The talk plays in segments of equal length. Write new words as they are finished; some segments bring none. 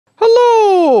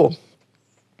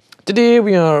Today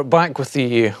we are back with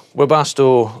the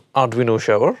Webasto Arduino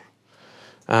Shower.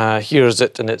 Here's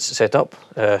it in its setup.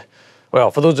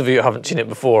 Well, for those of you who haven't seen it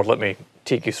before, let me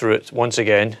take you through it once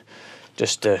again,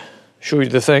 just to show you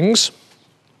the things.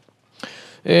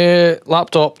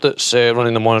 Laptop that's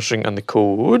running the monitoring and the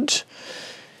code.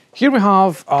 Here we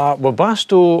have a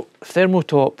Webasto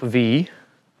Thermotop V,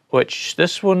 which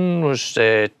this one was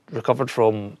recovered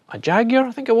from a Jaguar,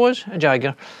 I think it was, a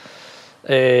Jaguar.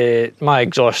 My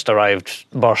exhaust arrived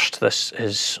burst. This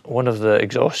is one of the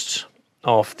exhausts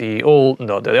of the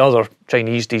other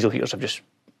Chinese diesel heaters. I've just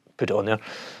put it on there.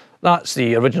 That's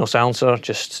the original silencer,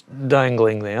 just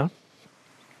dangling there.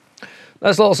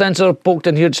 This little sensor poked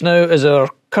in here just now is our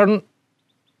current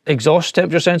exhaust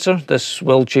temperature sensor. This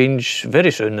will change very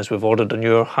soon as we've ordered a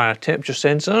newer higher temperature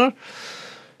sensor.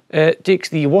 It takes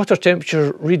the water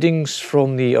temperature readings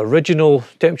from the original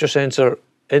temperature sensor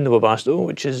in the Webasto,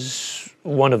 which is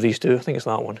one of these two. I think it's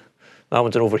that one. That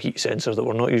one's an overheat sensor that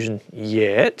we're not using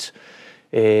yet.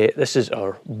 This is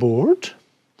our board.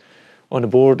 On the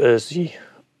board is the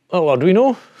little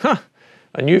Arduino.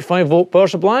 A new 5-volt power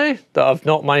supply that I've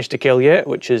not managed to kill yet,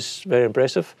 which is very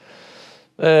impressive.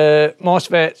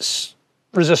 MOSFETs,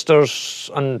 resistors,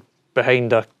 and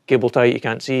behind a cable tie you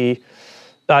can't see.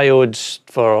 Diodes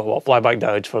for, well, flyback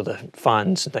diodes for the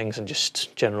fans and things, and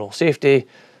just general safety.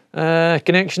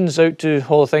 Connections out to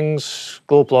all the things: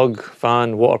 glow plug,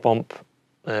 fan, water pump,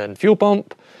 and fuel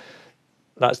pump.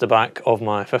 That's the back of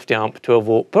my 50 amp 12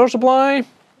 volt power supply.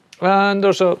 And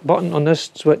there's a button on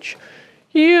this switch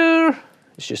here.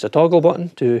 It's just a toggle button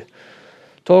to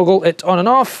toggle it on and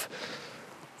off.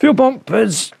 Fuel pump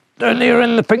is down there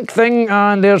in the pink thing,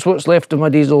 and there's what's left of my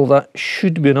diesel. That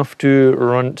should be enough to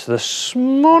run it this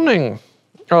morning.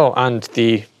 Oh, and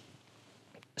the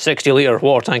 60 litre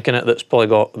water tank in it that's probably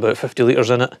got about 50 litres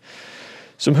in it.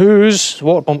 Some hose,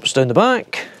 water pump's down the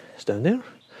back, it's down there.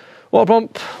 Water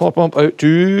pump out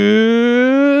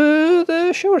to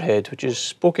the shower head, which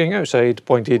is poking outside,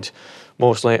 pointed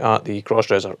mostly at the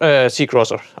cross-dresser,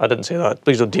 C-crosser. I didn't say that,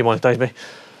 please don't demonetise me.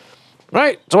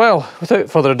 Right, so well, without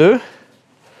further ado,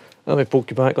 let me poke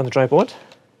you back on the tripod.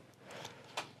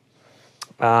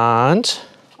 And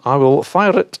I will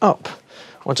fire it up.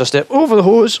 Once I step over the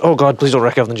hose, oh god, please don't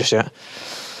wreck everything just yet.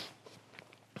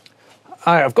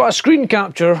 I've got a screen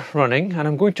capture running, and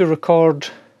I'm going to record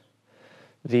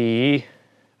the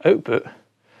output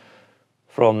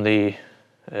from the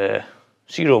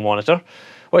serial monitor,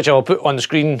 which I'll put on the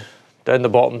screen down the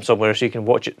bottom somewhere so you can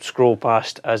watch it scroll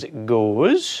past as it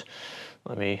goes.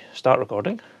 Let me start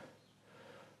recording.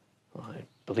 I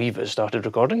believe it started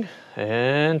recording,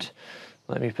 and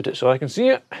let me put it so I can see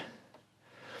it.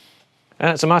 And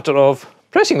it's a matter of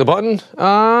pressing the button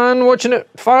and watching it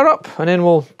fire up, and then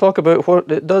we'll talk about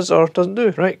what it does or doesn't do.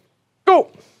 Right,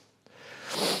 go!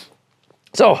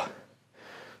 So,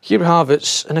 here we have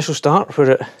its initial start,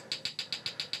 where it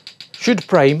should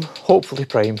prime, hopefully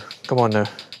prime. Come on now.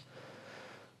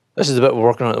 This is the bit we're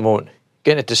working on at the moment.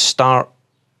 Getting it to start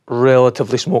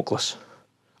relatively smokeless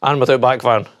and without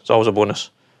backfiring. It's always a bonus.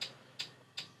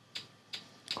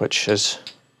 Which is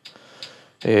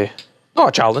not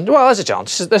a challenge. Well, it's a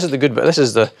challenge. This is the good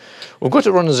bit. We've got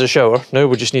it running as a shower. Now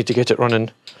we just need to get it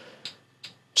running,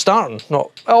 starting.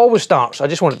 It always starts. I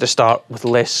just want it to start with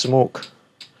less smoke.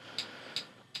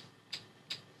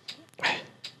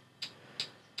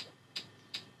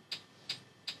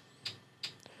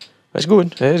 It's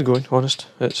going. It is going. Honest.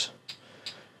 It's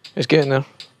getting there.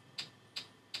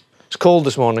 It's cold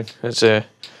this morning. This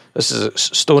is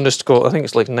stonest cold. I think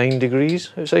it's like 9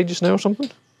 degrees outside just now or something.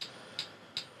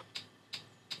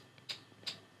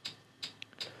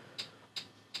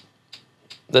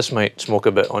 This might smoke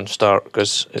a bit on start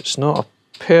because it's not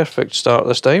a perfect start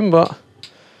this time, but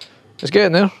it's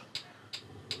getting there.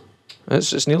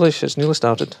 It's nearly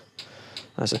started.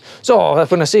 That's it. So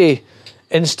when I say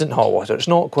instant hot water, it's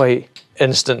not quite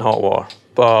instant hot water,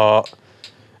 but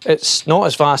it's not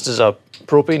as fast as a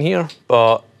propane here.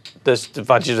 But the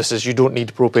advantage of this is you don't need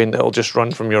propane; it'll just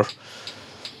run from your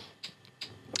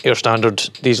standard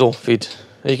diesel feed.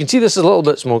 And you can see this is a little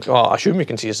bit smoky. Oh, I assume you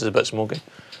can see this is a bit smoky.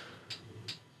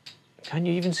 Can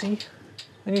you even see?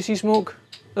 Can you see smoke?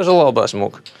 There's a little bit of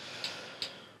smoke.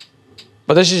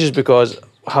 But this is just because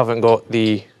I haven't got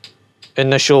the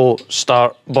initial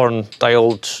start burn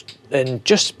dialed in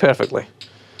just perfectly.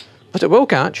 But it will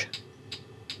catch.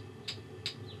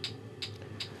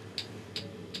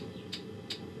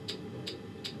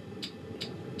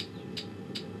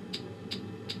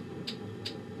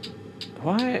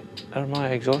 Why are my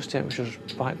exhaust temperatures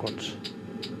backwards?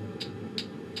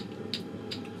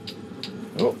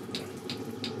 Oh.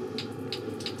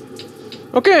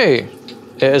 Okay,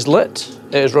 It is lit,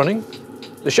 it is running.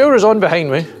 The shower is on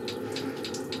behind me.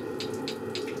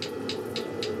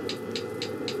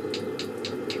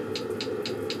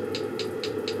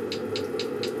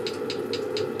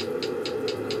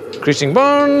 Increasing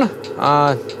burn,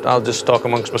 I'll just talk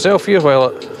amongst myself here while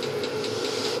it...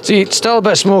 See, it's still a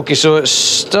bit smoky, so it's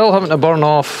still having to burn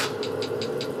off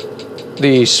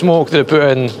the smoke that I put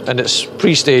in its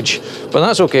pre-stage, but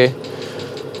that's okay.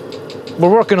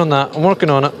 We're working on that, I'm working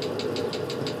on it.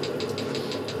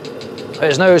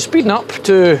 It's now speeding up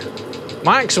to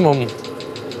maximum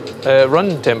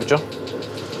run temperature,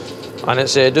 and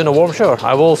it's doing a warm shower.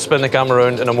 I will spin the camera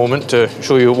around in a moment to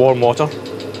show you warm water.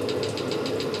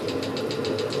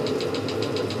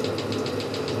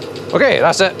 Okay,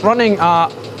 that's it, running at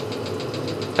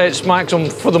its maximum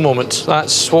for the moment.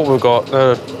 That's what we've got.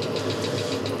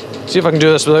 See if I can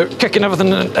do this without kicking everything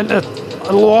into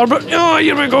a low orbit. Oh,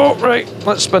 here we go. Right,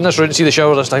 let's spin this round and see the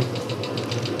shower this time.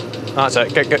 That's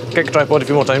it, kick the tripod a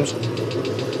few more times.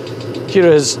 Here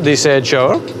is the said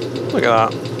shower. Look at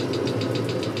that.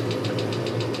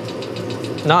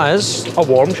 And that is a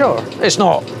warm shower. It's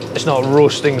not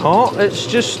roasting hot, it's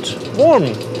just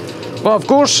warm. But of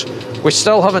course, we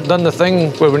still haven't done the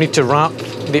thing where we need to wrap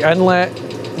the inlet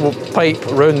pipe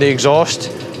around the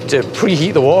exhaust to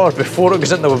preheat the water before it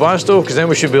goes into the Webasto, because then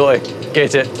we should be able to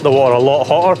get the water a lot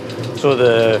hotter so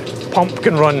the pump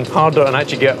can run harder and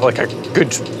actually get like a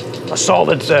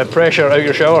solid pressure out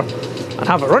your shower and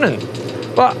have it running.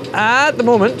 But at the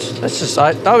moment, this is,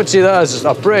 I would say that is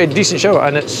a pretty decent shower,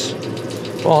 and it's,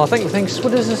 well, I think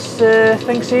what does this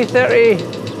thing say,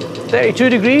 32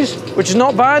 degrees, which is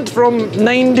not bad from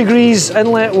 9 degrees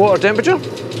inlet water temperature.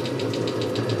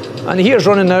 And the heater's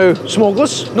running now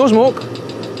smokeless, no smoke,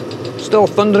 still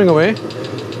thundering away.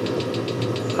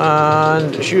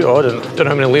 And oh, I don't know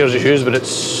how many layers of shoes, but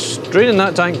it's draining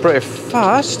that tank pretty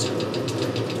fast.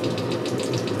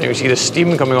 You can see the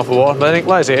steam coming off the water, but I think,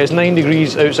 like I say, it's 9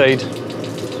 degrees outside,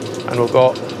 and we've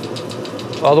got,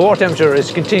 well, the water temperature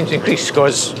is continuing to increase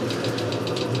because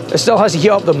it still has to heat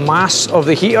up the mass of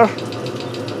the heater.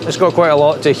 It's got quite a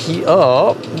lot to heat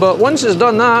up, but once it's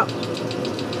done that,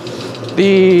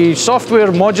 the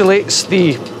software modulates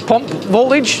the pump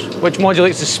voltage, which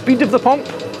modulates the speed of the pump.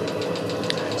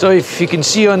 So if you can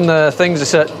see on the things,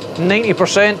 it's at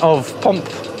 90% of pump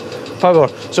power.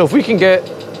 So if we can get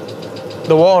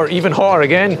the water even hotter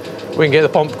again, we can get the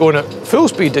pump going at full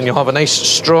speed and you'll have a nice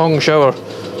strong shower.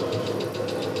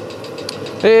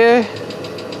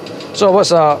 So what's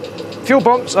that? Fuel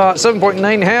pump's at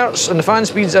 7.9 Hertz and the fan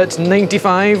speed's at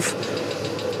 95.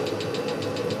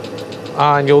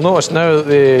 And you'll notice now that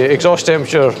the exhaust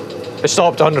temperature is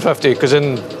stopped at 150, because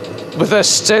with this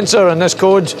sensor and this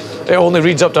code, it only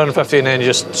reads up to 150 and then it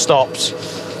just stops.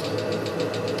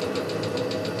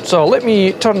 So let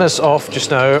me turn this off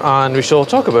just now and we shall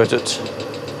talk about it.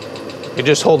 You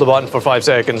just hold the button for 5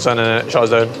 seconds and then it shuts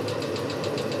down.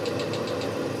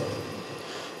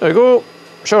 There we go,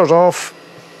 shower's off.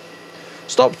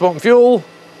 Stops pumping fuel,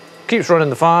 keeps running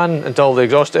the fan until the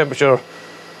exhaust temperature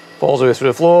falls away through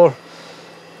the floor.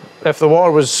 If the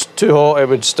water was too hot, it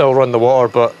would still run the water,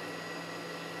 but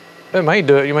it might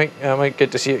do it. You might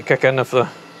get to see it kick in if the...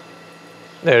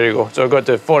 There you go. So I've got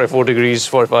to 44 degrees,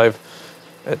 45.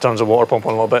 It turns the water pump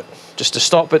on a little bit, just to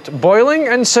stop it boiling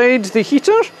inside the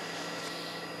heater.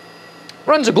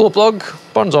 Runs a glow plug,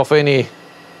 burns off any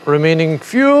remaining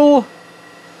fuel,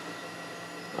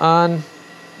 and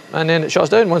then it shuts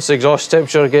down once the exhaust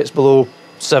temperature gets below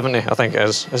 70, I think it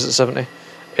is. Is it 70?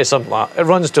 It's something like that. It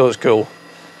runs till it's cool.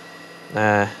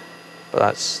 But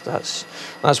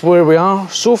that's where we are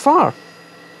so far.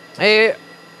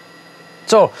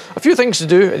 So a few things to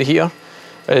do at the heater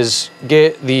is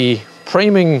get the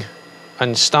priming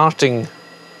and starting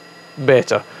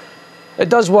better. It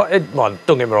does work. Well,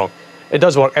 don't get me wrong, it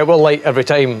does work. It will light every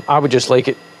time. I would just like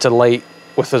it to light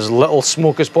with as little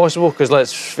smoke as possible, because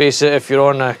let's face it, if you're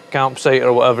on a campsite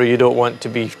or whatever, you don't want to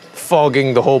be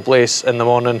fogging the whole place in the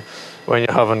morning when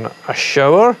you're having a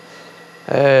shower.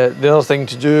 The other thing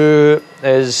to do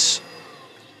is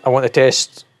I want to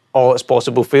test all its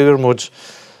possible failure modes.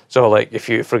 So like if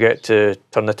you forget to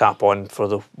turn the tap on for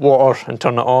the water and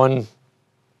turn it on,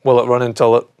 will it run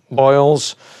until it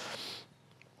boils?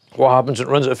 What happens when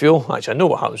it runs out of fuel? Actually, I know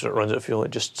what happens when it runs out of fuel.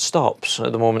 It just stops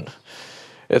at the moment.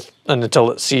 And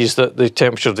until it sees that the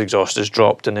temperature of the exhaust is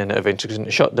dropped, and then it eventually goes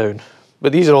into shutdown.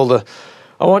 But these are all the...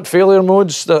 I want failure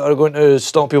modes that are going to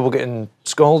stop people getting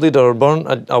scalded or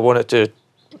burnt. I want it to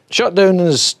shut down in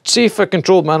as safe a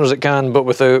controlled manner as it can, but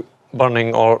without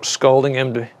burning or scalding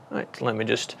anybody. Right, let me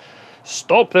just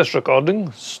stop this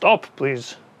recording. Stop,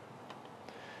 please.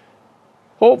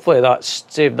 hopefully that's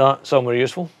saved that somewhere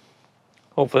useful.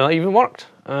 Hopefully that even worked.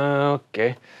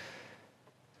 Okay.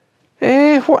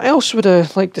 What else would I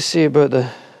like to say about the...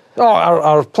 Oh,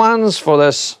 our plans for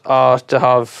this are to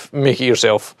have make it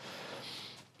yourself.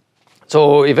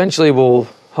 So eventually we'll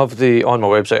have on my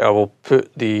website, I will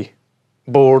put the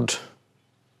board,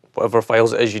 whatever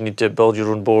files it is you need to build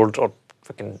your own board, or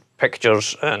fucking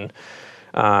pictures and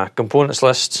components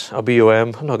list, a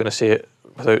BOM. I'm not going to say it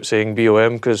without saying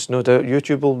BOM because no doubt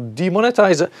YouTube will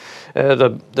demonetize it.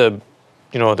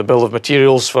 The bill of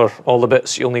materials for all the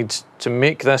bits you'll need to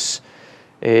make this,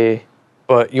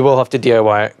 but you will have to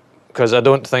DIY it because I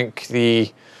don't think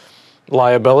the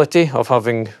liability of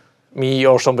having me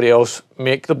or somebody else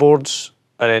make the boards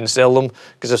and then sell them,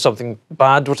 because if something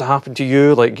bad were to happen to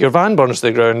you, like your van burns to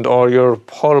the ground or you're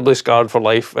horribly scarred for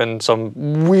life in some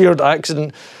weird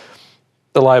accident,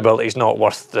 the liability is not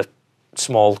worth the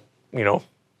small,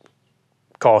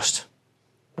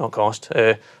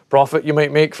 profit you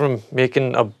might make from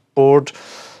making a board.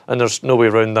 And there's no way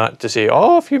around that to say,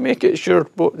 oh, if you make it, sure,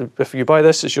 if you buy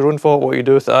this, it's your own fault. What you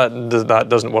do with that, that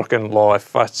doesn't work in law.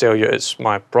 If I tell you, it's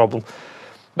my problem.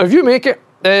 But if you make it,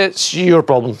 it's your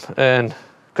problem, and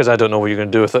because I don't know what you're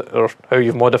going to do with it or how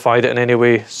you've modified it in any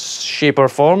way, shape or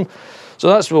form. So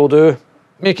that's what we'll do.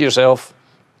 Make it yourself.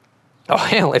 Oh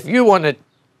hell, if you want to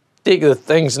take the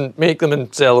things and make them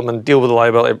and sell them and deal with the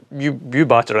liability, you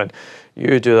batter in.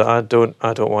 You do that. I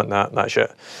don't want that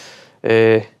shit.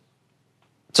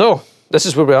 So this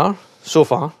is where we are so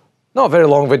far. Not a very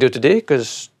long video today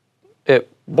because it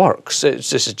works.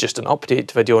 This is just an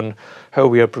update video on how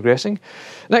we are progressing.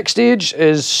 Next stage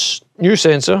is new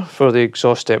sensor for the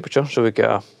exhaust temperature, so we get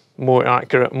a more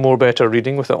accurate, better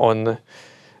reading with it on the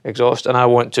exhaust. And I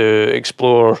want to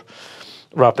explore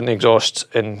wrapping the exhaust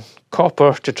in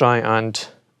copper to try and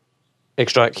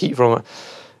extract heat from it.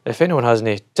 If anyone has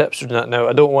any tips for that now,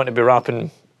 I don't want to be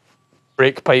wrapping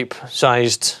brake pipe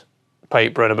sized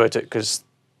pipe round about it because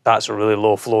that's a really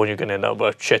low flow and you're going to end up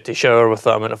with a shitty shower with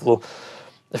that amount of flow.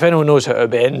 If anyone knows how to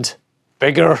bend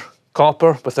bigger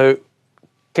copper without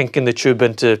kinking the tube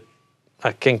into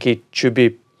a kinky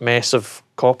tubey mess of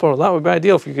copper, that would be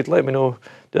ideal. If you could let me know,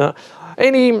 do that.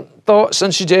 Any thoughts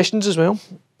and suggestions as well?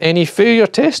 Any failure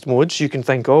test modes you can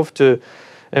think of to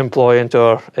employ into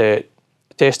our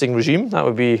testing regime, that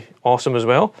would be awesome as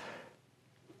well.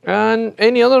 And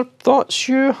any other thoughts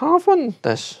you have on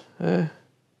this? And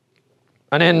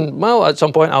then, well, at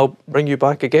some point I'll bring you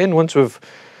back again once we've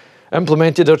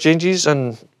implemented our changes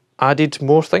and added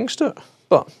more things to it.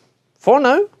 But for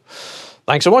now,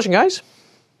 thanks for watching, guys.